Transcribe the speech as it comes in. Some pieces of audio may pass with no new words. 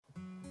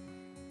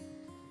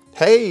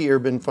Hey,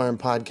 Urban Farm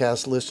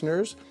Podcast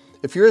listeners.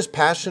 If you're as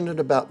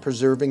passionate about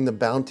preserving the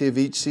bounty of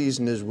each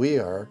season as we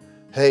are,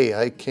 hey,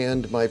 I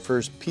canned my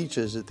first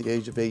peaches at the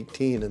age of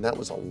 18, and that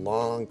was a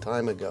long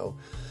time ago,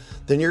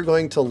 then you're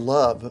going to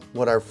love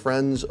what our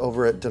friends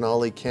over at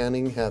Denali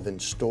Canning have in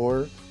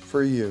store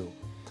for you.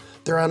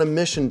 They're on a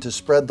mission to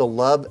spread the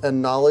love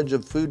and knowledge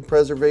of food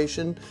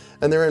preservation,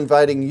 and they're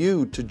inviting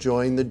you to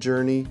join the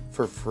journey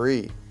for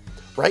free.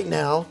 Right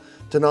now,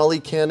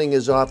 Denali Canning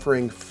is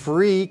offering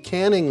free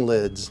canning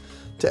lids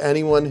to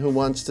anyone who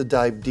wants to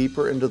dive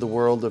deeper into the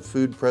world of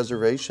food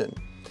preservation.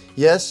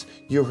 Yes,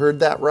 you heard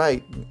that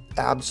right,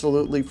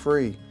 absolutely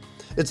free.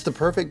 It's the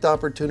perfect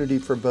opportunity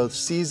for both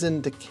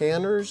seasoned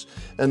canners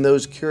and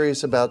those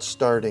curious about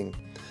starting.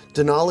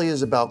 Denali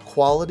is about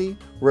quality,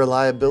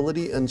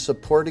 reliability, and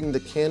supporting the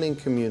canning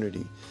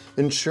community,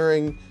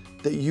 ensuring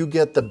that you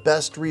get the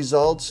best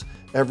results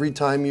every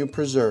time you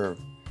preserve.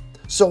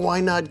 So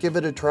why not give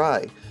it a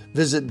try?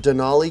 Visit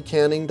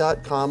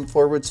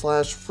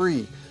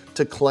denalicanning.com/free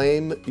to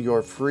claim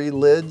your free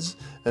lids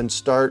and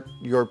start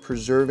your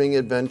preserving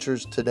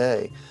adventures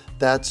today.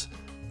 That's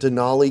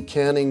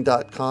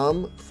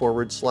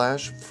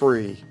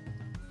denalicanning.com/free.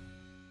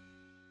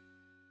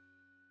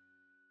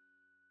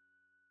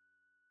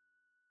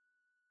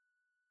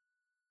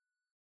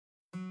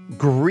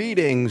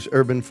 Greetings,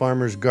 urban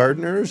farmers,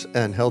 gardeners,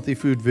 and healthy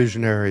food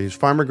visionaries.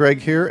 Farmer Greg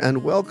here,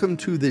 and welcome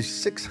to the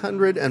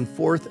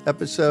 604th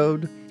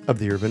episode of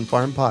the Urban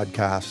Farm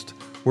Podcast,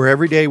 where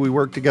every day we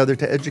work together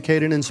to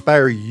educate and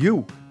inspire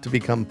you to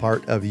become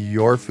part of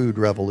your food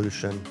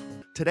revolution.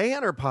 Today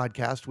on our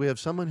podcast, we have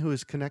someone who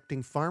is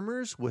connecting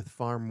farmers with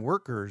farm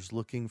workers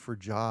looking for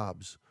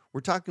jobs. We're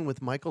talking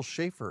with Michael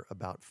Schaeffer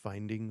about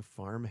finding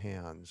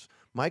Farmhands.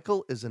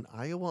 Michael is an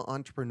Iowa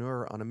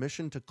entrepreneur on a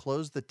mission to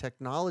close the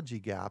technology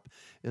gap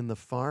in the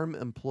farm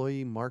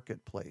employee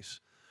marketplace.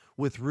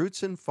 With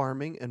roots in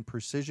farming and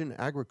precision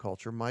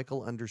agriculture,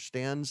 Michael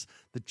understands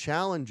the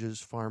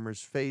challenges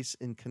farmers face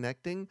in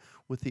connecting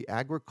with the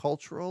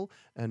agricultural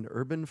and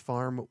urban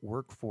farm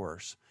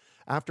workforce.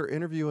 After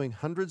interviewing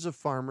hundreds of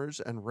farmers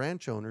and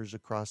ranch owners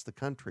across the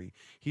country,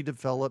 he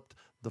developed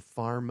the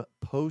Farm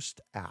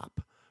Post app,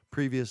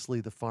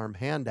 previously the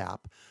Farmhand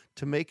app,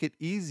 to make it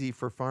easy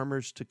for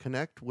farmers to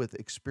connect with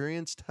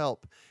experienced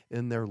help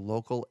in their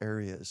local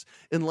areas.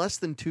 In less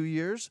than 2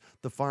 years,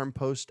 the Farm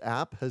Post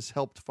app has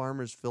helped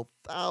farmers fill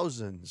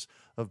thousands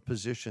of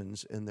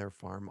positions in their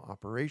farm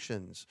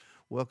operations.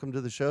 Welcome to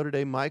the show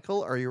today,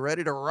 Michael. Are you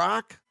ready to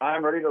rock?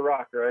 I'm ready to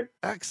rock, Greg.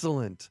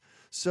 Excellent.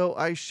 So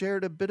I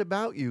shared a bit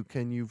about you.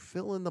 Can you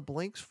fill in the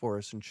blanks for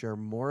us and share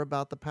more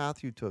about the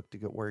path you took to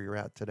get where you're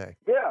at today?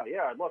 Yeah,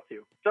 I'd love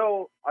to.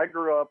 So I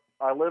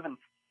live in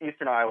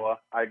Eastern Iowa.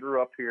 I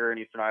grew up here in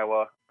Eastern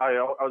Iowa. I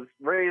was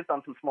raised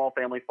on some small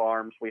family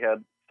farms. We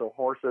had some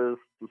horses,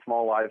 some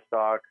small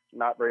livestock,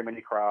 not very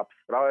many crops,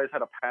 but I always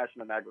had a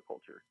passion in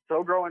agriculture.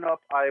 So growing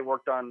up, I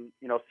worked on,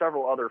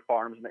 several other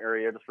farms in the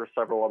area just for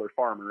several other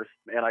farmers.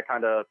 And I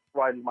kind of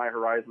widened my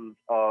horizons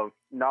of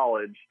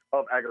knowledge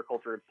of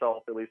agriculture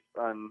itself, at least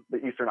on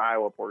the Eastern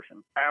Iowa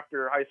portion.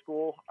 After high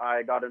school,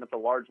 I got in as a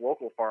large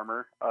local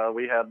farmer.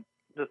 We had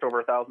just over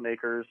 1,000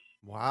 acres.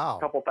 Wow. A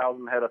couple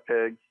thousand head of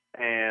pigs,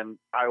 and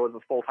I was a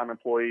full-time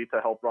employee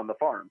to help run the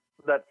farm.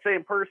 That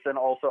same person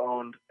also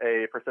owned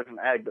a precision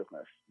ag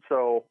business.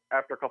 So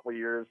after a couple of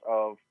years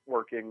of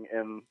working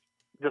in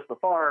just the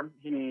farm,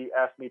 he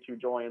asked me to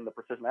join the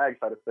precision ag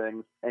side of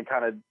things and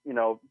kind of,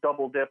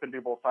 double dip and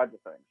do both sides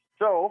of things.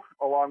 So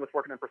along with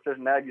working in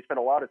precision ag, you spend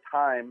a lot of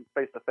time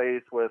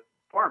face-to-face with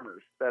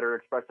farmers that are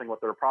expressing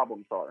what their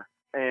problems are.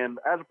 And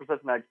as a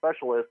precision ag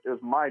specialist, it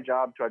was my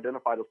job to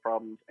identify those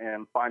problems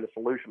and find a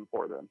solution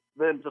for them.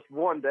 Then just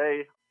one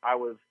day, I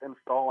was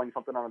installing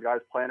something on a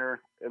guy's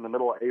planter in the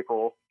middle of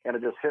April, and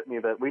it just hit me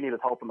that we needed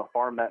help on the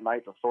farm that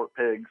night to sort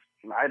pigs.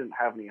 And I didn't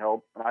have any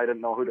help, and I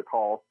didn't know who to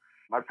call.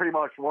 I pretty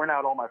much worn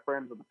out all my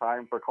friends at the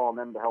time for calling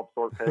them to help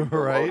sort pigs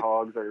or load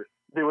hogs or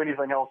do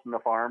anything else in the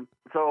farm.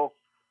 So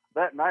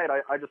that night,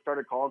 I just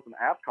started calling some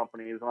app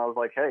companies, and I was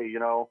like, hey,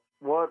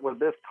 what would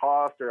this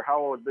cost or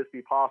how would this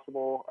be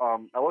possible?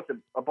 I looked at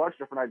a bunch of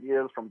different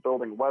ideas, from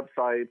building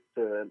websites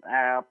to an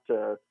app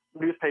to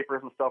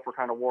newspapers and stuff were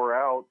kind of wore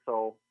out.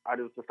 So I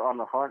was just on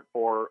the hunt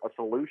for a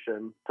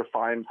solution to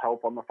find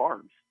help on the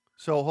farms.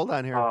 So hold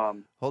on here.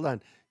 Hold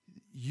on.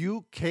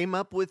 You came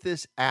up with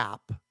this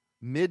app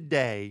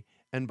midday,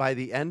 and by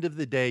the end of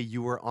the day,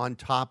 you were on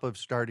top of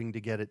starting to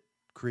get it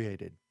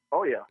created.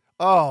 Oh, yeah.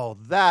 Oh,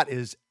 that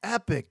is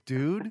epic,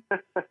 dude.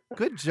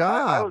 Good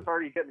job. I was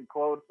already getting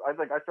quotes. I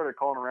think I started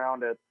calling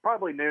around at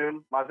probably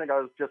noon. I think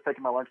I was just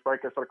taking my lunch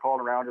break. I started calling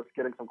around, just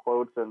getting some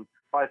quotes. And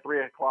by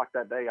 3 o'clock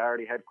that day, I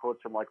already had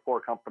quotes from like 4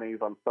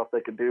 companies on stuff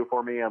they could do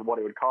for me and what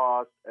it would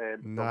cost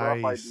and the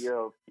rough idea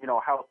of,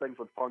 how things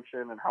would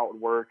function and how it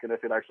would work and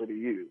if it'd actually be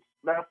used.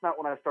 That's not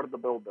when I started the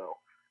build, though.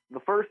 The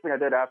first thing I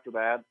did after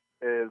that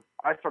is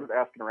I started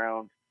asking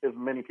around as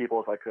many people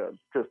as I could.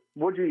 Just,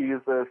 would you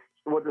use this?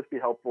 Would this be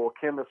helpful?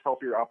 Can this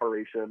help your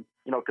operation?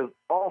 Because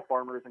all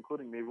farmers,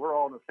 including me, we're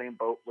all in the same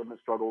boat with the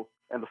struggles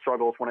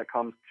when it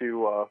comes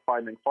to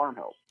finding farm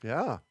help.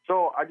 Yeah.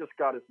 So I just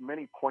got as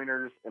many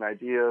pointers and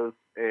ideas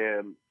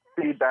and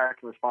feedback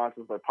and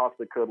responses as I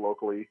possibly could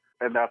locally.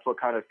 And that's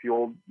what kind of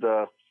fueled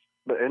the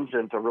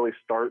engine to really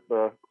start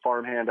the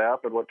Farmhand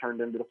app and what turned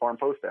into the Farm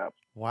Post app.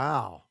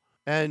 Wow.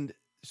 And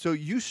so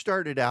you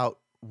started out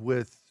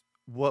with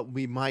what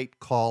we might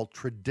call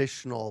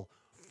traditional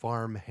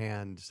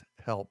farmhands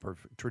help or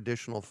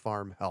traditional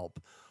farm help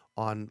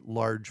on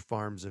large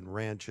farms and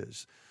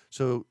ranches.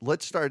 So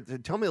let's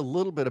start. Tell me a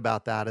little bit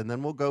about that, and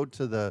then we'll go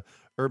to the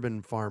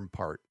urban farm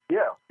part.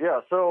 Yeah.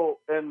 So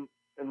in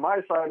my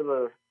side of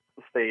the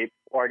state,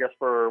 or I guess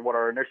for what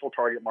our initial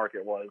target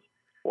market was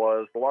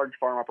the large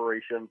farm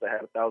operations that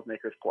had 1,000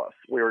 acres plus.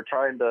 We were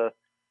trying to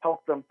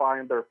help them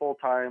find their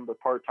full-time, their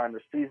part-time,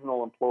 their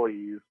seasonal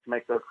employees to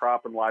make their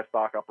crop and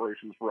livestock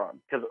operations run.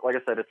 Because, like I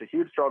said, it's a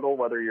huge struggle,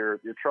 whether you're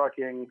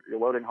trucking, you're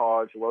loading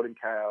hogs, you're loading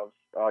calves,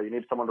 you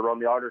need someone to run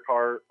the auger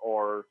cart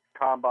or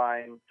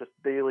combine, just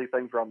daily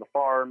things around the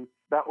farm.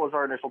 That was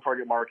our initial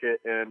target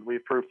market, and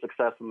we've proved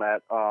success in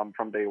that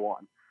from day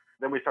one.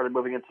 Then we started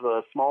moving into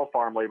the small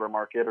farm labor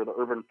market or the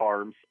urban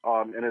farms,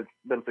 and it's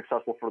been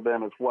successful for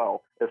them as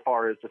well, as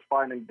far as just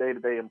finding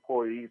day-to-day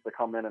employees to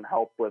come in and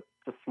help with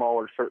just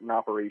smaller certain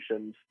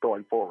operations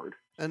going forward.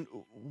 And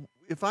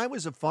if I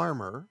was a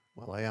farmer,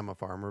 well, I am a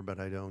farmer, but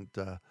I don't,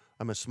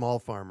 I'm a small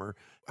farmer.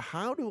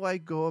 How do I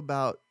go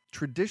about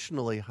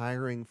traditionally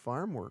hiring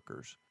farm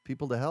workers,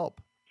 people to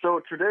help?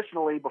 So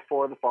traditionally,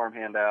 before the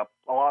Farmhand app,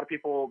 a lot of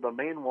people, the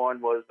main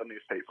one was the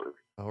newspaper.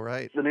 All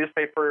right. The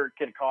newspaper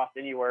can cost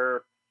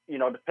anywhere,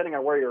 depending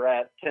on where you're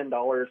at, $10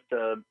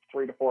 to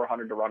 $300 to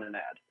 $400 to run an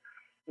ad.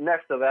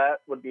 Next to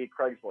that would be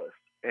Craigslist.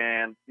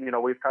 And,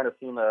 we've kind of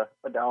seen a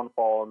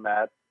downfall in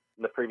that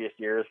in the previous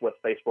years with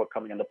Facebook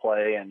coming into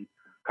play and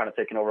kind of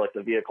taking over like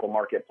the vehicle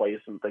marketplace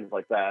and things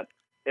like that.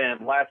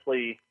 And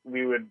lastly,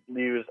 we would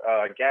use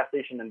gas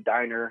station and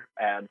diner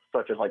ads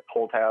such as like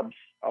pull tabs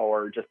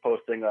or just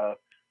posting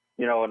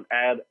an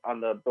ad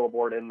on the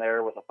billboard in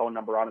there with a phone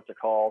number on it to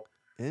call.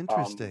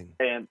 Interesting.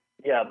 And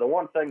yeah, the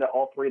one thing that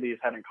all three of these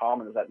had in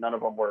common is that none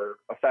of them were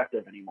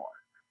effective anymore.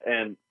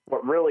 And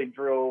what really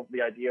drove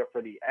the idea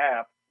for the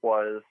app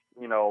was,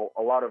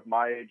 a lot of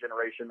my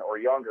generation or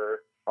younger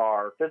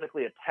are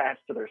physically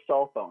attached to their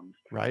cell phones.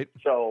 Right.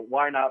 So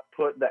why not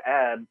put the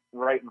ad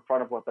right in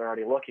front of what they're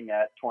already looking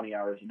at 20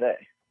 hours a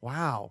day?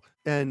 Wow.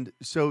 And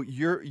so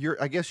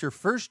I guess your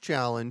first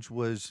challenge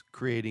was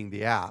creating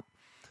the app.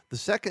 The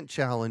second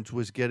challenge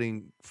was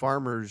getting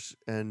farmers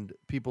and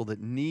people that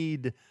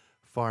need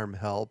farm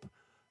help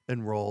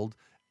enrolled.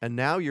 And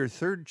now your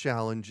third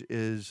challenge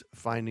is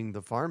finding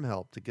the farm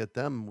help to get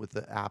them with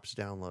the apps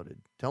downloaded.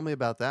 Tell me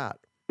about that.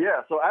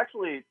 Yeah, so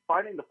actually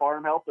finding the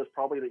farm help is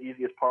probably the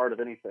easiest part of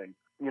anything.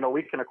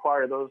 We can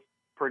acquire those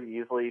pretty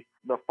easily.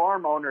 The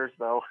farm owners,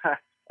 though,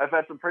 I've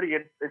had some pretty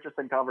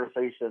interesting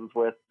conversations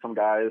with some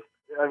guys.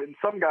 I mean,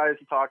 some guys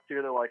you talk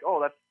to, they're like,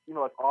 oh, that's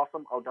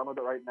awesome. I'll download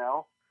it right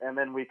now. And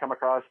then we come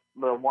across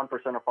the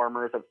 1% of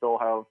farmers that still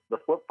have the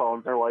flip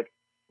phones. They're like,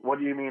 what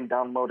do you mean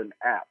download an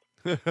app?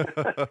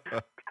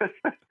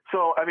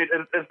 So, I mean,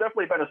 it's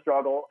definitely been a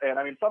struggle. And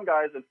I mean, some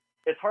guys,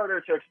 it's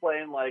harder to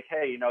explain like,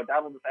 hey,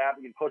 download this app,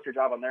 you can post your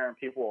job on there and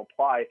people will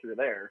apply through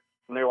there.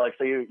 And they're like,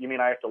 so you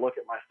mean I have to look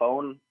at my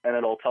phone and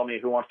it'll tell me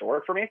who wants to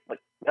work for me? Like,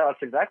 yeah, that's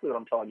exactly what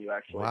I'm telling you,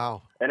 actually.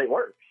 Wow. And it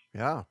works.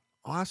 Yeah.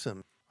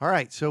 Awesome. All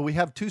right. So we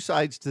have two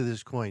sides to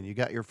this coin. You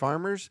got your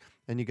farmers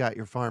and you got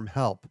your farm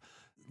help.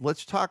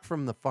 Let's talk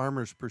from the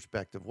farmer's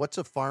perspective. What's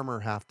a farmer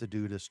have to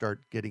do to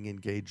start getting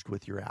engaged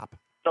with your app?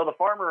 So the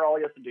farmer, all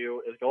he has to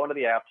do is go into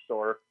the App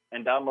Store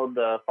and download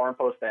the Farm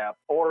Post app,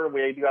 or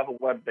we do have a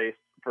web-based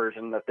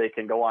version that they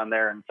can go on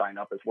there and sign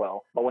up as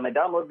well. But when they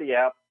download the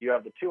app, you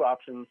have the two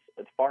options.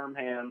 It's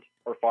Farmhand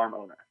or Farm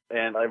Owner.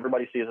 And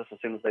everybody sees this as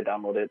soon as they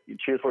download it. You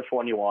choose which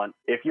one you want.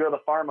 If you're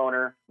the farm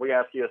owner, we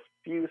ask you a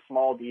few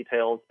small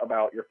details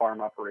about your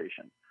farm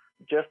operation,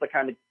 just to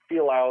kind of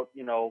feel out,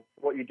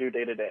 what you do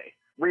day to day.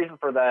 Reason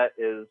for that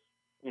is,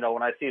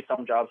 when I see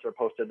some jobs that are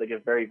posted, they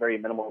give very, very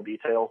minimal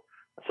detail.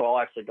 So I'll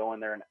actually go in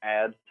there and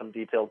add some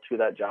detail to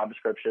that job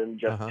description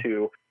just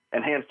to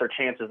enhance their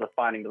chances of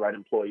finding the right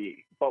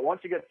employee. But once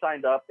you get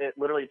signed up, it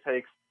literally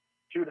takes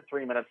 2 to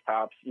 3 minutes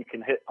tops. You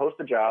can hit post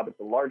a job. It's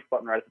a large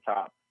button right at the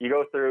top. You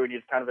go through and you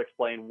just kind of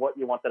explain what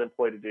you want that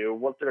employee to do,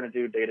 what they're going to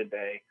do day to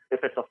day. If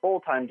it's a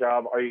full-time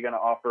job, are you going to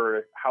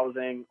offer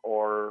housing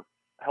or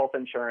health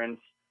insurance?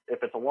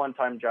 If it's a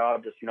one-time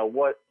job, just,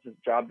 what is the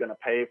job going to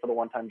pay for the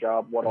one-time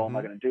job? What all am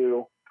I going to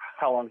do?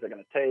 How long is it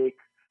going to take?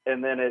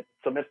 And then it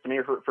submits to me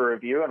for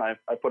review, and I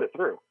put it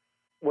through.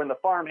 When the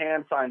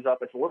farmhand signs up,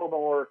 it's a little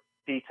more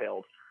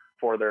detailed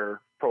for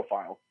their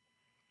profile.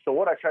 So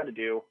what I try to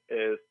do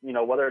is,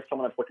 whether it's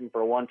someone that's looking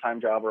for a one-time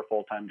job or a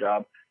full-time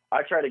job,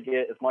 I try to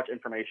get as much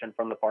information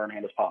from the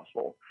farmhand as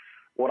possible.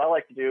 What I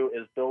like to do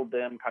is build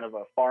them kind of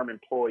a farm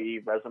employee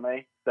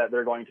resume that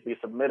they're going to be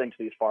submitting to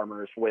these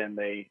farmers when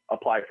they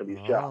apply for these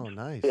jobs. Oh,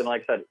 nice. And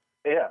like I said,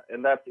 yeah,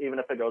 and that's even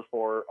if it goes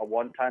for a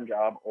one-time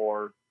job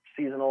or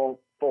seasonal,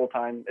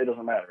 full-time, it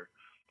doesn't matter.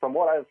 From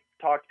what I've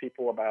talked to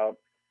people about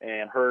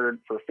and heard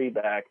for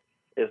feedback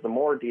is the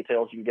more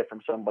details you can get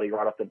from somebody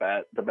right off the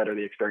bat, the better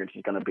the experience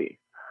is going to be.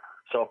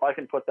 So if I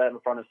can put that in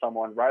front of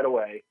someone right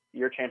away,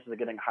 your chances of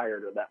getting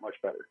hired are that much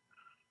better.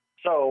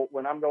 So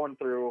when I'm going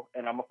through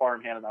and I'm a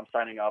farmhand and I'm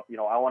signing up,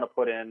 I want to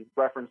put in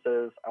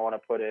references. I want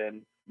to put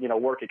in,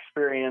 work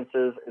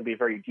experiences and be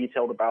very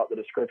detailed about the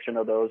description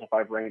of those. If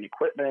I've ran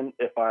equipment,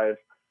 if I've,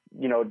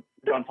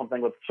 done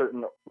something with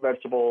certain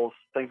vegetables,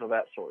 things of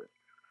that sort.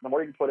 The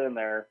more you can put in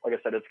there, like I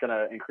said, it's going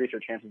to increase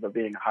your chances of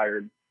being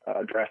hired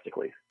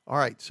drastically. All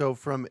right. So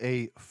from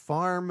a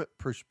farm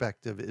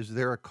perspective, is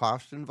there a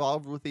cost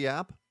involved with the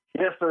app?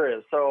 Yes, there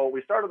is. So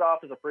we started off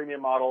as a freemium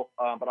model,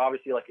 but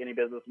obviously, like any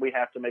business, we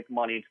have to make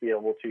money to be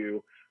able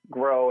to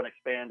grow and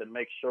expand and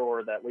make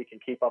sure that we can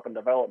keep up in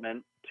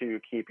development to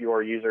keep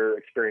your user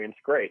experience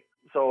great.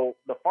 So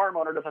the farm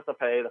owner doesn't have to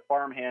pay. The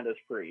farmhand is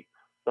free.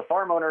 The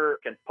farm owner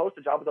can post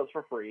a job with us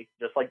for free,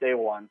 just like day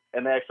one,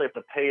 and they actually have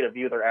to pay to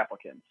view their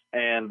applicants.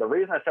 And the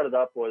reason I set it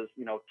up was,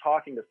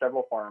 talking to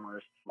several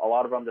farmers, a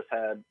lot of them just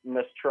had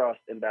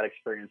mistrust and bad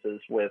experiences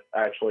with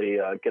actually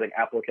getting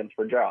applicants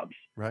for jobs.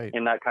 Right.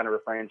 And that kind of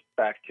refrains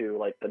back to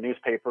like the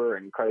newspaper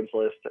and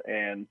Craigslist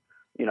and,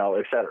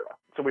 et cetera.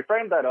 So we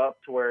framed that up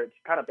to where it's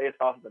kind of based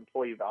off of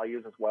employee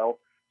values as well.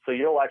 So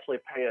you'll actually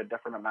pay a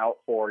different amount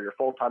for your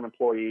full-time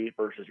employee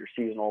versus your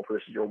seasonal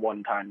versus your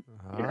one-time,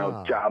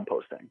 job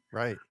posting.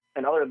 Right.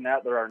 And other than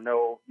that, there are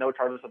no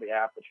charges for the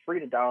app. It's free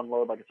to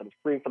download. Like I said, it's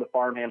free for the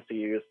farmhands to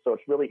use. So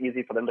it's really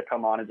easy for them to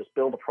come on and just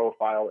build a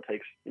profile. It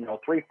takes,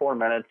 3-4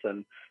 minutes.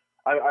 And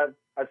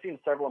I've seen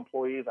several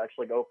employees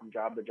actually go from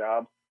job to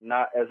job,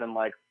 not as in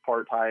like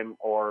part-time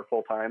or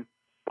full-time,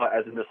 but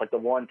as in just like the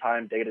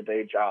one-time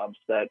day-to-day jobs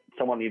that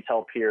someone needs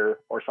help here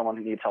or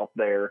someone needs help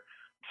there.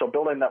 So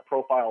building that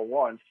profile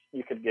once,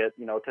 you could get,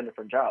 10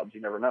 different jobs. You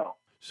never know.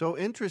 So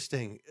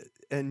interesting.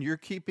 And you're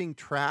keeping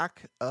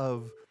track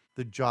of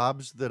the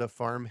jobs that a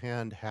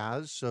farmhand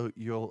has, so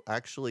you'll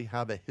actually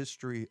have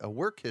a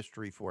work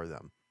history for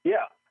them. Yeah.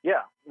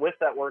 With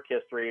that work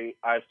history,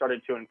 I've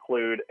started to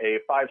include a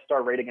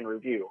 5-star rating and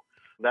review.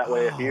 That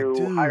way, if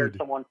you hired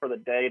someone for the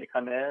day to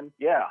come in,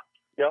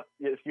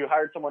 if you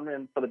hired someone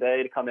in for the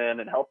day to come in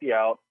and help you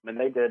out, and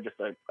they did just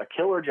a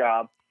killer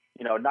job,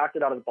 knocked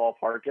it out of the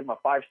ballpark, give them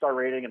a 5-star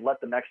rating and let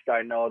the next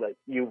guy know that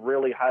you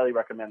really highly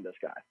recommend this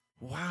guy.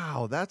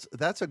 Wow,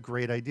 that's a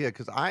great idea,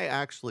 because I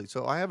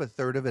have a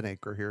third of an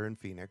acre here in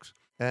Phoenix,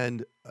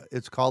 and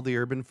it's called the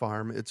Urban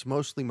Farm. It's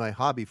mostly my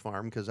hobby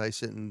farm because I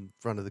sit in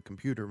front of the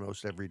computer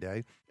most every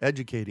day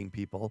educating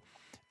people.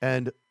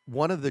 And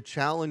one of the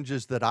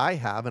challenges that I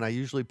have, and I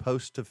usually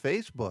post to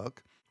Facebook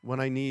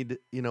when I need,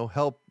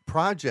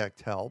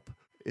 project help,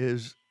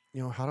 is,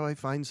 how do I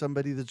find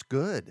somebody that's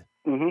good?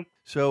 Mm-hmm.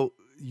 So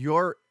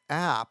your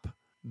app,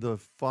 the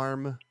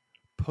Farm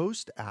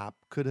Post app,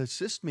 could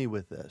assist me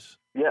with this.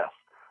 Yes.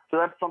 So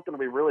that's something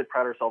we really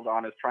pride ourselves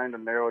on, is trying to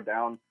narrow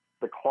down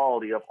the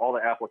quality of all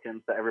the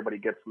applicants that everybody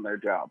gets from their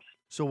jobs.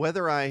 So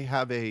whether I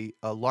have a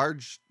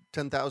large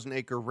 10,000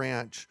 acre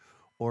ranch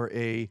or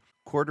a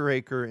quarter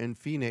acre in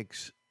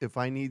Phoenix, if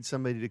I need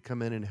somebody to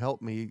come in and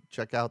help me,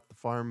 check out the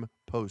Farm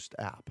Post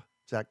app.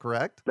 Is that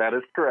correct? That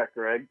is correct,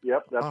 Greg.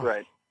 Yep, that's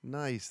right.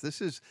 Nice.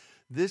 This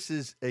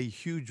is a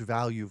huge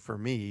value for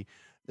me.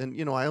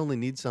 And, I only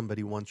need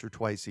somebody once or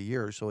twice a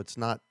year, so it's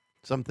not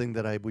something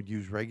that I would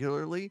use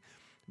regularly,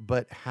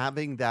 but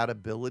having that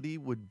ability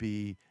would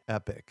be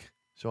epic.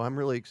 So I'm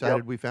really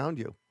excited we found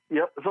you.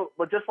 Yep. So,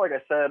 but just like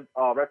I said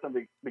right from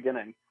the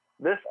beginning,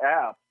 this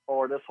app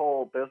or this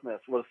whole business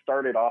was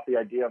started off the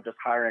idea of just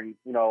hiring,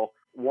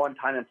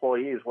 one-time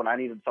employees when I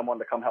needed someone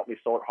to come help me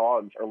sort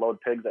hogs or load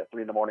pigs at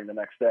 3 a.m. the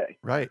next day.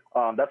 Right.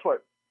 That's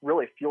what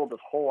really fueled this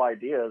whole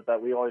idea, is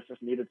that we always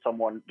just needed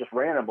someone just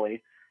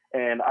randomly,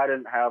 and I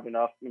didn't have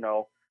enough,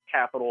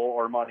 capital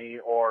or money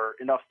or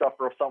enough stuff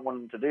for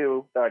someone to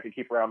do that I could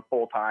keep around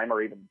full-time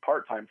or even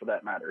part-time for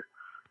that matter.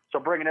 So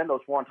bringing in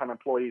those one-time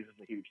employees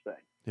is a huge thing.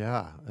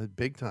 Yeah,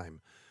 big time.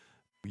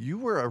 You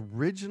were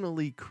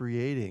originally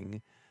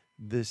creating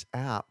this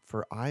app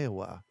for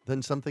Iowa,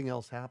 then something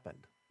else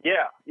happened.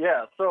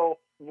 Yeah. So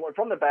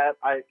from the bat,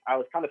 I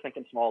was kind of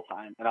thinking small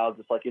time, and I was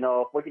just like,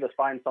 if we could just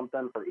find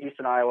something for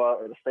Eastern Iowa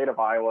or the state of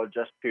Iowa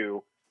just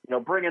to,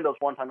 bring in those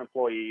one-time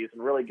employees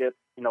and really get,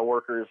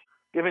 workers,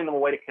 giving them a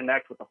way to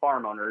connect with the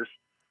farm owners.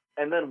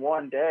 And then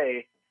one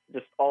day,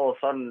 just all of a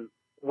sudden,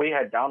 we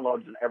had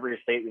downloads in every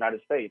state in the United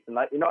States. And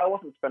I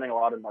wasn't spending a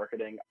lot in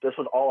marketing. This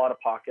was all out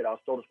of pocket. I was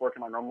still just working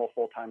my normal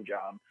full-time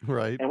job.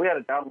 Right. And we had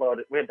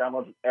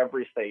downloads in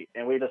every state.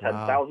 And we just had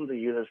thousands of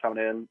users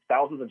coming in,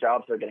 thousands of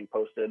jobs that are getting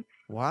posted.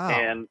 Wow.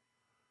 And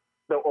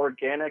the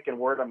organic and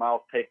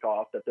word-of-mouth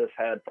takeoff that this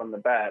had from the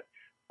bat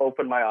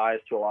opened my eyes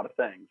to a lot of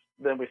things.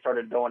 Then we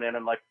started going in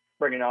and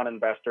bringing on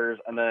investors.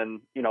 And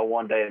then,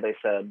 one day they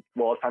said,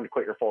 well, it's time to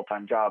quit your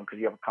full-time job because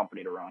you have a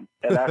company to run.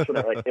 And that's when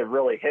it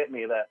really hit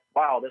me that,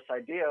 wow, this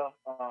idea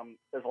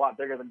is a lot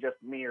bigger than just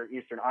me or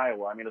Eastern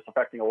Iowa. I mean, it's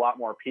affecting a lot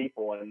more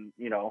people and,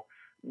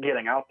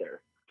 getting out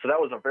there. So that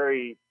was a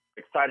very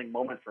exciting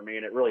moment for me,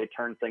 and it really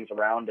turned things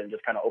around and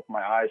just kind of opened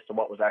my eyes to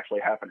what was actually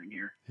happening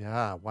here.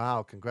 Yeah.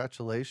 Wow.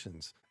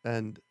 Congratulations.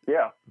 And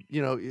Yeah.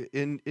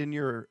 in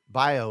your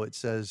bio, it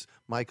says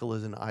Michael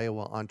is an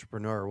Iowa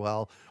entrepreneur.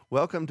 Well,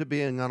 welcome to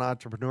being an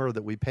entrepreneur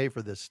that we pay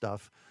for this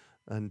stuff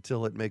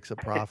until it makes a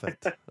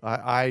profit.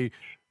 I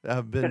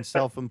have been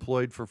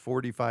self-employed for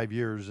 45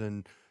 years,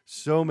 and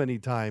so many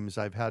times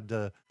I've had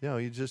to,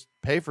 you just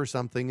pay for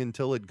something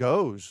until it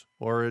goes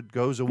or it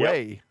goes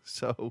away. Yep.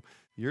 So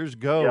yours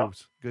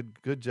goes. Yep.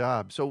 Good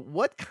job. So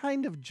what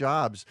kind of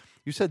jobs?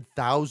 You said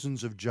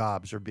thousands of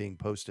jobs are being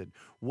posted.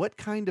 What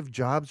kind of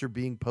jobs are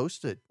being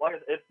posted? Well,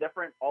 it's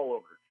different all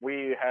over.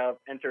 We have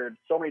entered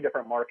so many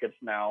different markets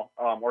now,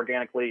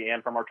 organically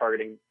and from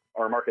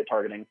our market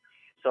targeting.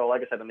 So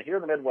like I said, here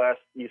in the Midwest,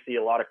 you see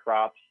a lot of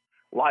crops,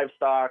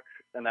 livestock,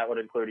 and that would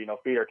include,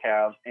 feeder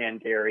calves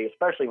and dairy,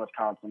 especially in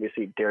Wisconsin. We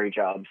see dairy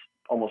jobs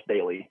almost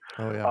daily.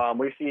 Oh, yeah.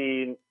 We've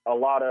seen a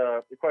lot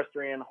of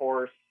equestrian,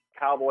 horse,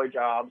 cowboy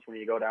jobs when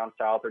you go down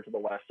south or to the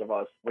west of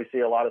us. We see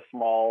a lot of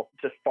small,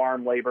 just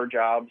farm labor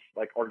jobs,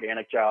 like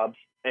organic jobs.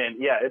 And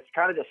yeah, it's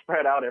kind of just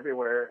spread out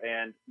everywhere.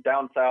 And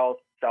down south,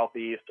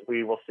 southeast,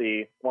 we will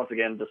see, once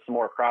again, just some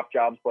more crop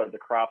jobs, but the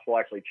crops will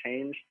actually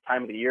change.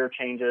 Time of the year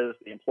changes,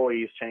 the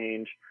employees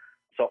change.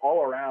 So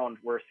all around,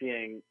 we're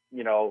seeing,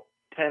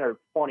 10 or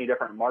 20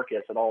 different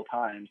markets at all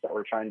times that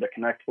we're trying to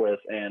connect with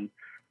and,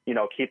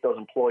 keep those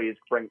employees,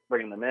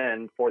 bringing them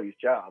in for these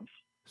jobs.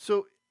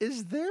 So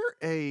is there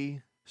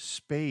a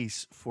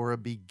space for a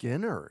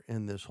beginner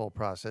in this whole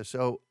process?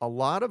 So a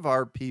lot of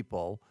our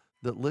people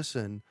that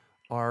listen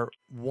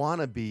want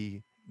to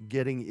be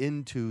getting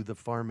into the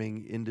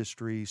farming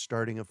industry,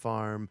 starting a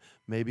farm,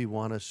 maybe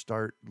want to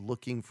start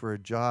looking for a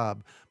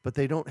job, but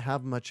they don't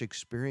have much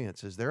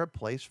experience. Is there a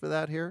place for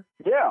that here?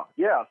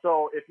 Yeah.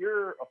 So if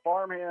you're a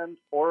farmhand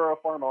or a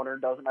farm owner,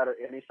 doesn't matter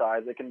any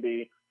size, it can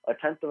be a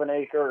tenth of an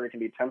acre or it can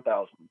be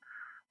 10,000.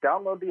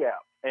 Download the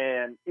app.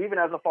 And even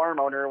as a farm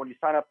owner, when you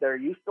sign up there,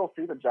 you still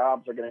see the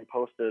jobs are getting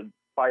posted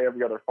by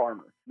every other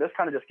farmer. This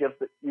kind of just gives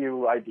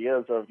you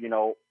ideas of,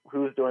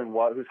 who's doing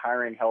what, who's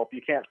hiring help.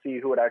 You can't see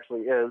who it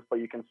actually is, but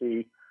you can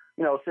see,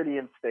 city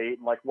and state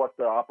and like what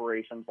the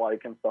operation's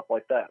like and stuff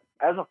like that.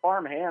 As a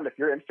farm hand, if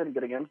you're interested in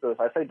getting into this,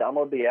 I say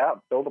download the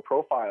app, build a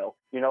profile,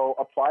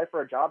 apply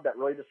for a job that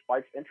really just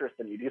spikes interest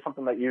in you. Do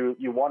something that you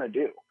want to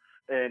do.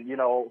 And,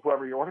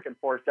 whoever you're working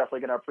for is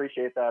definitely going to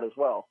appreciate that as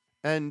well.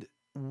 And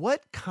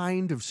what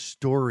kind of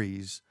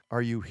stories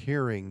are you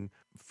hearing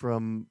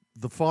from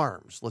the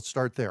farms? Let's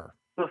start there.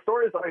 The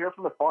stories that I hear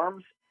from the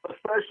farms,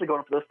 especially going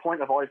up to this point,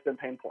 have always been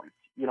pain points.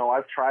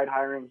 I've tried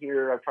hiring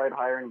here, I've tried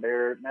hiring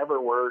there, it never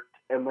worked.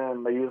 And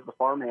then they use the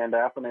Farmhand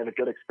app and they have a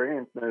good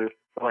experience. And they're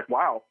like,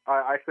 wow,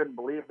 I couldn't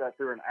believe that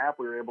through an app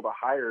we were able to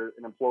hire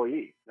an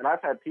employee. And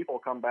I've had people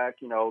come back,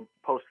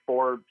 post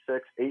 4,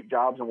 6, 8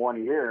 jobs in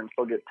 1 year and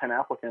still get 10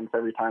 applicants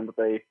every time that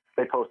they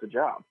post a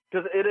job.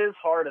 Because it is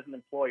hard as an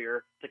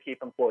employer to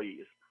keep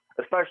employees,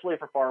 especially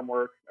for farm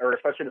work, or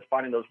especially just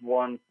finding those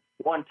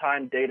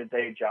one-time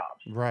day-to-day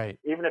jobs. Right.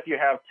 Even if you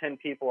have 10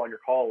 people on your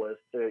call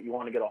list that you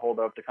want to get a hold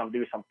of to come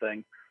do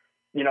something,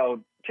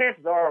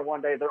 chances are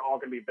one day they're all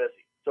going to be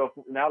busy. So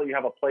now that you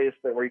have a place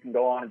where you can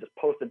go on and just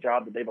post a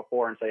job the day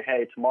before and say,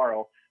 hey,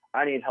 tomorrow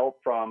I need help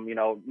from,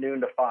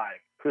 noon to 5.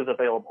 Who's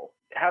available?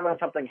 Having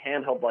something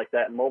handheld like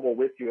that and mobile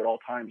with you at all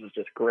times is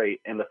just great.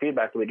 And the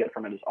feedback that we get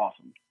from it is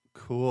awesome.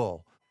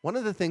 Cool. One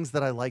of the things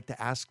that I like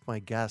to ask my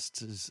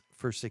guests is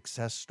for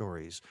success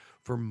stories,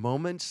 for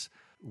moments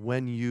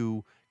when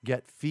you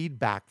get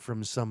feedback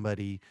from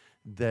somebody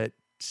that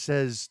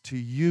says to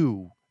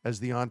you as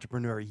the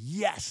entrepreneur,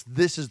 yes,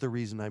 this is the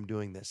reason I'm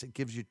doing this. It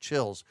gives you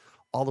chills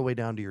all the way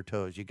down to your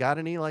toes. You got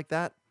any like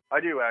that? I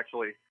do,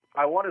 actually.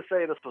 I want to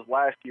say this was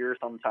last year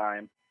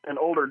sometime. An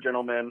older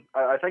gentleman,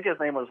 I think his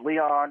name was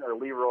Leon or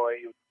Leroy,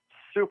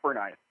 super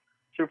nice.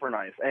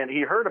 And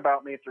he heard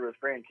about me through his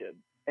grandkid.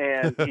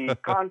 And he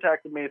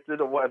contacted me through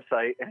the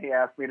website, and he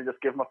asked me to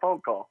just give him a phone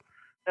call.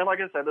 And like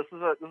I said, this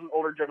is an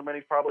older gentleman.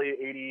 He's probably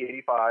 80,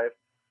 85.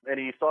 And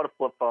he saw the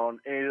flip phone,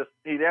 and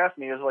he'd asked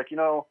me, he was like,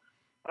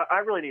 I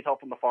really need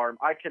help on the farm.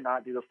 I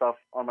cannot do this stuff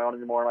on my own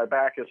anymore. My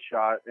back is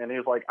shot. And he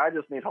was like, I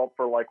just need help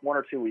for like 1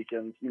 or 2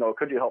 weekends.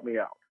 Could you help me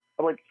out?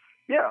 I'm like,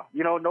 yeah,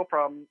 no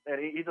problem. And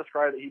he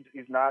described that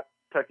he's not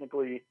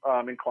technically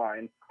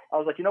inclined. I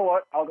was like, you know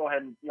what? I'll go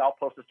ahead and I'll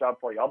post this job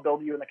for you. I'll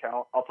build you an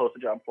account. I'll post a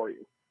job for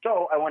you.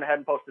 So I went ahead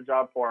and posted a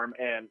job for him.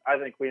 And I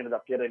think we ended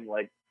up getting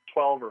like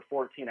 12 or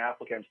 14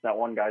 applicants to that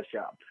one guy's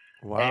job.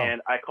 Wow.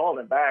 And I called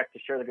him back to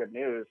share the good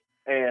news.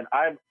 And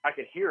I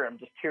could hear him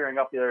just tearing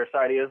up the other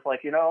side. He was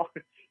like,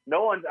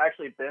 no one's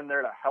actually been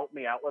there to help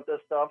me out with this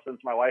stuff since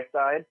my wife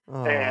died.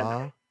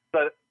 Aww.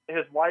 But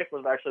his wife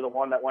was actually the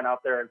one that went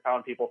out there and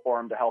found people for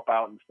him to help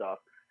out and stuff.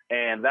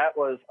 And that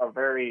was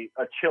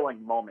a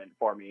chilling moment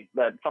for me,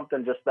 that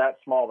something just that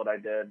small that I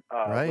did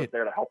was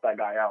there to help that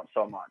guy out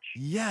so much.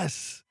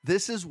 Yes.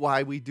 This is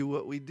why we do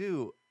what we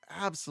do.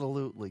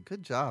 Absolutely.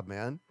 Good job,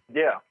 man.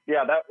 Yeah,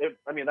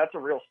 that's a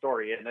real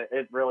story, and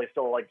it really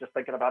still, like, just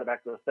thinking about it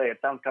back to this day, it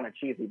sounds kind of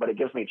cheesy, but it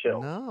gives me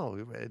chills.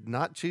 No,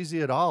 not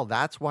cheesy at all.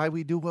 That's why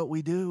we do what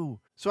we do.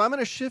 So I'm going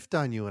to shift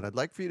on you, and I'd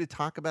like for you to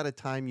talk about a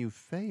time you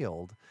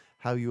failed,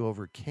 how you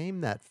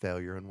overcame that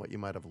failure, and what you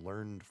might have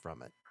learned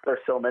from it. There's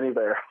so many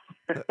there.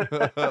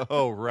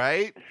 Oh,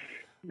 right?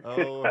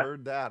 Oh,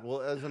 heard that.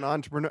 Well, as an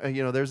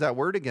entrepreneur, there's that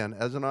word again.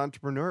 As an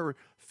entrepreneur,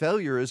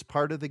 failure is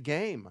part of the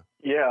game.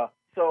 Yeah.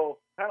 So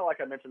kind of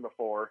like I mentioned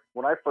before,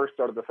 when I first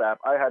started this app,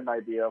 I had an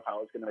idea of how I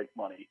was going to make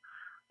money.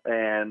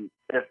 And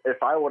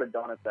if I would have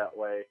done it that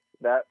way,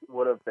 that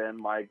would have been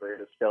my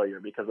greatest failure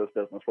because this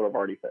business would have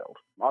already failed.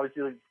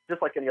 Obviously,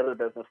 just like any other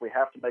business, we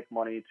have to make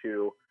money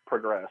to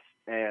progress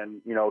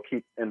and,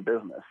 keep in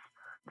business.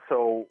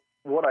 So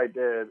what I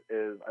did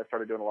is I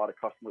started doing a lot of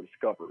customer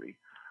discovery.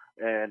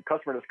 And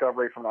customer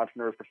discovery from an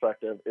entrepreneur's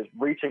perspective is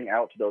reaching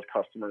out to those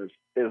customers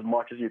as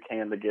much as you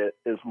can to get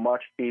as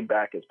much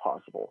feedback as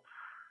possible.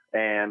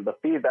 And the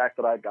feedback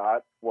that I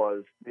got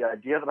was the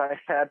idea that I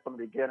had from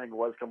the beginning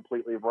was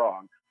completely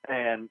wrong.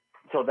 And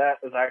so that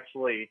is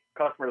actually,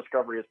 customer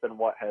discovery has been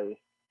what has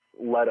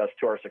led us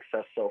to our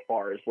success so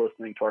far, is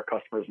listening to our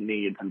customers'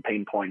 needs and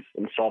pain points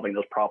and solving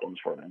those problems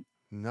for them.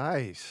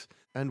 Nice.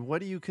 And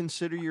what do you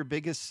consider your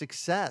biggest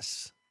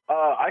success?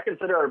 I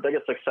consider our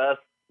biggest success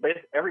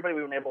everybody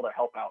we've been able to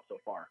help out so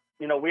far.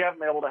 We haven't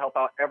been able to help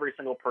out every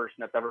single person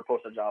that's ever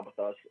posted a job with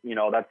us.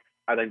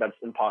 I think that's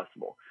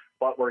impossible.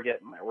 But we're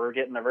getting there. We're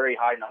getting a very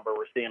high number.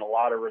 We're seeing a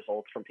lot of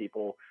results from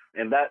people.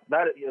 And that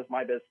is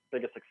my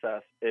biggest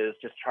success, is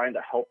just trying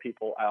to help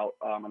people out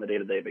on a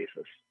day-to-day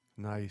basis.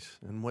 Nice.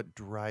 And what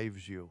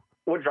drives you?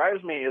 What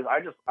drives me is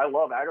I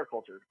love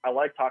agriculture. I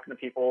like talking to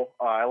people.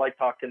 I like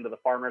talking to the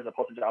farmers that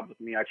post jobs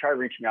with me. I try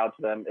reaching out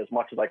to them as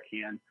much as I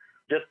can.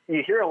 Just,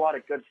 you hear a lot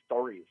of good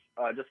stories,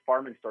 just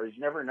farming stories.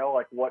 You never know,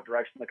 like, what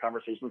direction the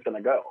conversation is going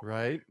to go.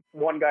 Right.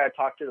 One guy I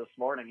talked to this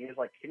morning, he's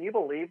like, "Can you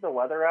believe the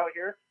weather out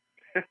here?"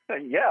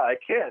 Yeah, I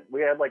can.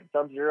 We had like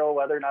sub-zero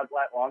weather not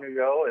that long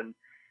ago, and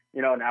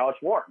now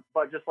it's warm.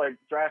 But just like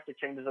drastic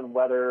changes in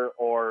weather,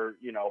 or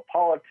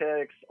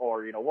politics,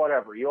 or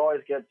whatever, you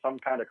always get some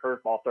kind of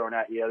curveball thrown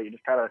at you. You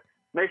just kind of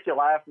makes you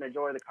laugh and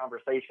enjoy the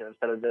conversation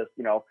instead of just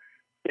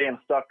being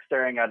stuck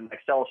staring at an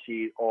Excel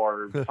sheet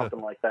or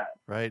something like that.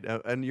 Right.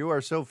 And you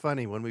are so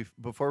funny.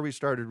 Before we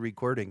started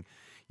recording,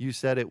 you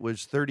said it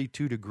was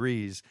 32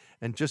 degrees.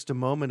 And just a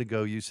moment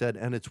ago, you said,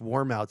 and it's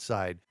warm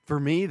outside.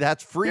 For me,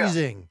 that's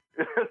freezing.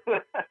 Yeah.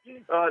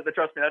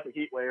 Trust me, that's a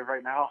heat wave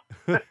right now.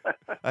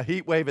 A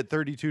heat wave at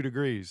 32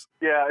 degrees.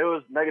 Yeah, it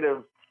was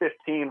negative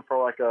 15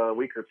 for like a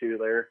week or two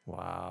there.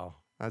 Wow.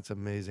 That's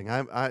amazing.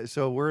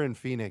 So we're in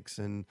Phoenix,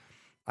 and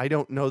I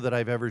don't know that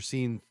I've ever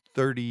seen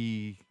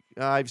 30.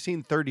 I've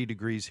seen 30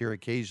 degrees here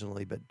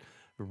occasionally, but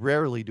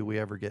rarely do we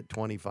ever get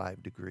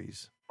 25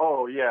 degrees.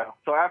 Oh, yeah.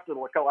 So after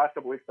the last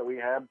couple weeks that we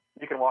had,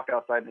 you can walk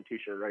outside in a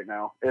T-shirt right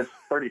now. It's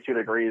 32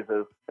 degrees.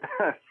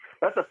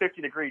 That's a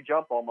 50-degree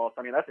jump almost.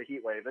 I mean, that's a heat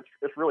wave.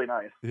 It's really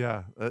nice.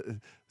 Yeah.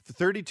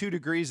 32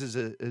 degrees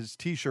is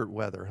T-shirt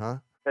weather, huh?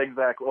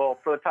 Exactly. Well,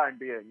 for the time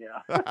being,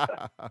 yeah.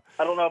 I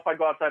don't know if I'd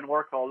go outside and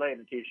work all day in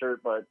a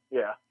T-shirt, but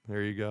yeah.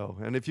 There you go.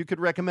 And if you could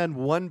recommend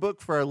one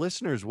book for our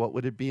listeners, what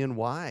would it be and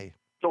why?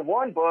 So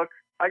one book,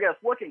 I guess,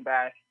 looking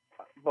back,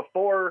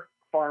 before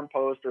Farm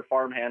Post or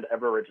Farmhand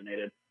ever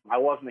originated, I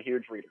wasn't a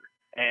huge reader.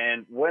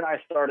 And when I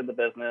started the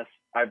business,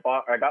 I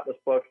got this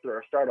book through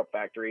our startup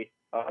factory,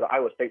 the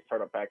Iowa State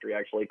Startup Factory,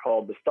 actually,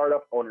 called The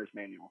Startup Owner's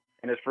Manual.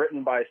 And it's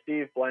written by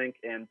Steve Blank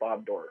and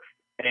Bob Dorff.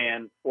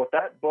 And what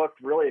that book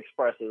really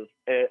expresses,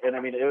 and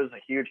I mean, it was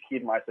a huge key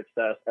to my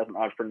success as an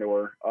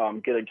entrepreneur,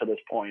 getting to this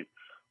point,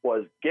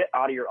 was get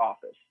out of your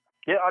office.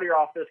 Get out of your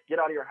office, get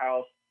out of your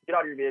house, get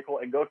out of your vehicle,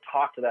 and go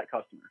talk to that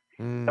customer.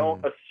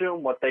 Don't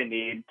assume what they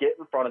need. Get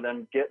in front of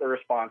them, get the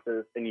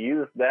responses, and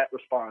use that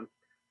response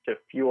to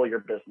fuel your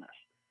business.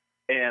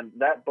 And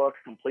that book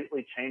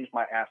completely changed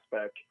my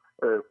aspect,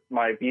 or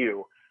my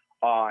view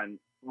on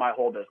my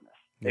whole business.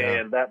 Yeah.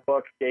 And that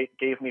book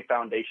gave me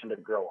foundation to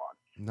grow on.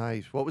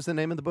 Nice. What was the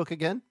name of the book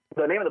again?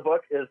 The name of the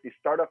book is The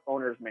Startup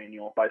Owner's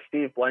Manual by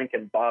Steve Blank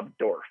and Bob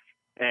Dorff.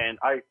 And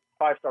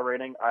 5-star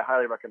rating, I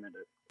highly recommend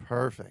it.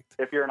 Perfect.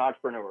 If you're an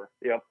entrepreneur.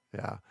 Yep.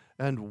 Yeah.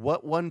 And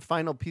what one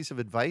final piece of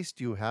advice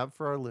do you have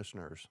for our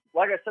listeners?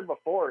 Like I said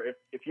before,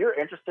 if you're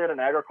interested in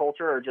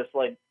agriculture or just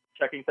like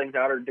checking things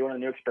out or doing a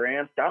new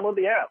experience, download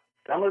the app.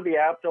 Download the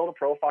app, build a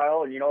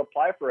profile, and,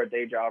 apply for a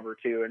day job or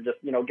two and just,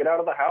 get out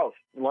of the house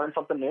and learn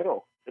something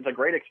new. It's a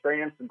great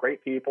experience and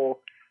great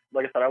people.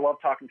 Like I said, I love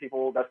talking to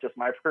people. That's just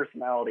my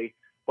personality.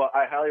 But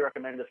I highly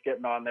recommend just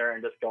getting on there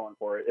and just going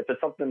for it. If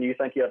it's something you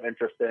think you have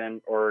interest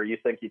in or you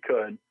think you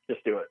could,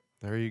 just do it.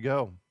 There you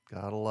go.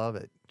 Gotta love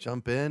it.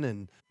 Jump in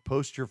and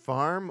post your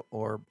farm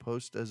or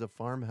post as a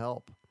farm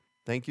help.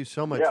 Thank you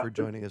so much for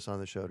joining us on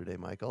the show today,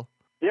 Michael.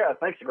 Yeah,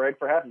 thanks, Greg,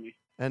 for having me.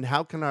 And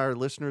how can our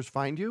listeners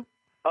find you?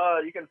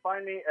 You can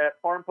find me at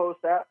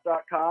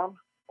farmpostapp.com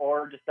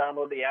or just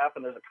download the app,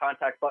 and there's a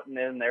contact button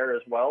in there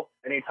as well.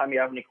 Anytime you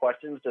have any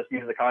questions, just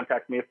use the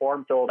contact me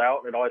form, fill it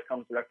out, and it always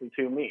comes directly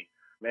to me.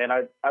 And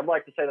I'd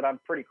like to say that I'm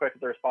pretty quick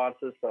with the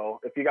responses. So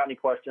if you got any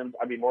questions,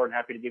 I'd be more than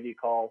happy to give you a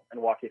call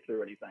and walk you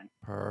through anything.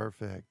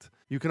 Perfect.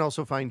 You can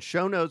also find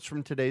show notes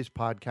from today's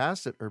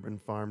podcast at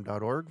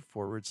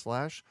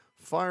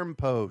urbanfarm.org/farm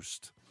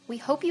post. We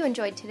hope you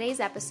enjoyed today's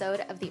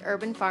episode of the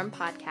Urban Farm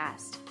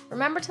Podcast.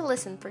 Remember to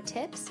listen for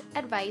tips,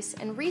 advice,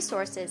 and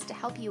resources to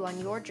help you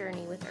on your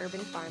journey with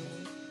urban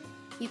farming.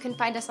 You can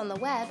find us on the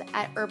web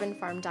at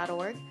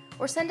urbanfarm.org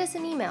or send us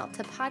an email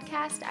to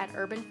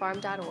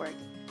podcast@urbanfarm.org.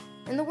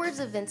 In the words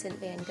of Vincent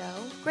van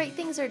Gogh, great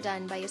things are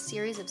done by a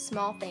series of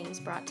small things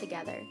brought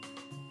together.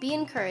 Be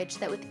encouraged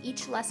that with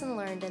each lesson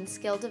learned and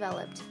skill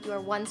developed, you are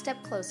one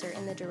step closer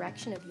in the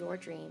direction of your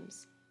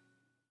dreams.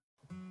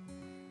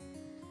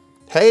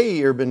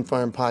 Hey, Urban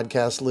Farm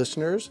Podcast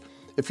listeners.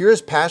 If you're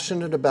as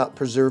passionate about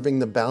preserving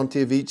the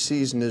bounty of each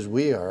season as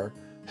we are,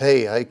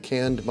 hey, I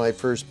canned my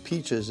first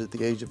peaches at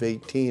the age of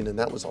 18, and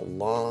that was a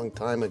long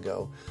time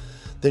ago,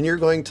 then you're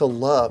going to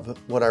love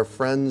what our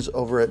friends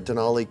over at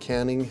Denali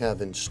Canning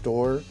have in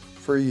store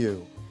for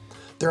you.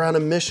 They're on a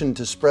mission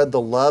to spread the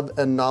love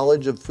and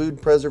knowledge of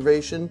food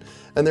preservation,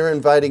 and they're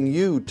inviting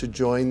you to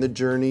join the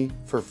journey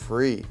for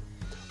free.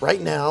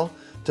 Right now,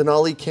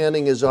 Denali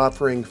Canning is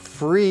offering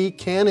free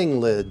canning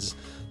lids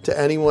to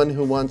anyone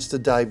who wants to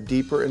dive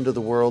deeper into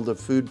the world of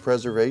food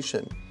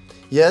preservation.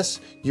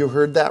 Yes, you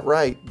heard that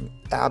right,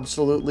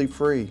 absolutely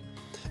free.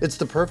 It's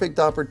the perfect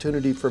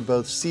opportunity for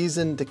both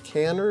seasoned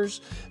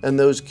canners and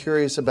those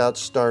curious about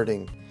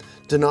starting.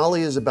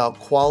 Denali is about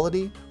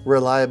quality,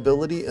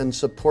 reliability, and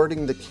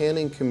supporting the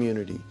canning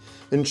community,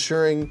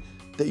 ensuring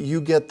that you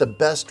get the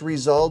best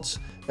results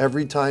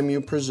every time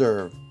you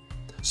preserve.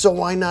 So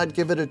why not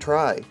give it a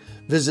try?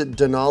 Visit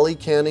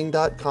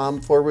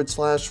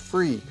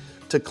denalicanning.com/free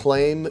to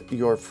claim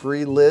your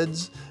free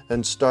lids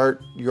and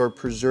start your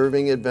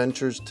preserving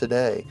adventures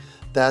today.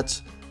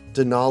 That's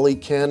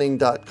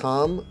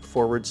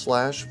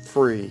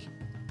denalicanning.com/free.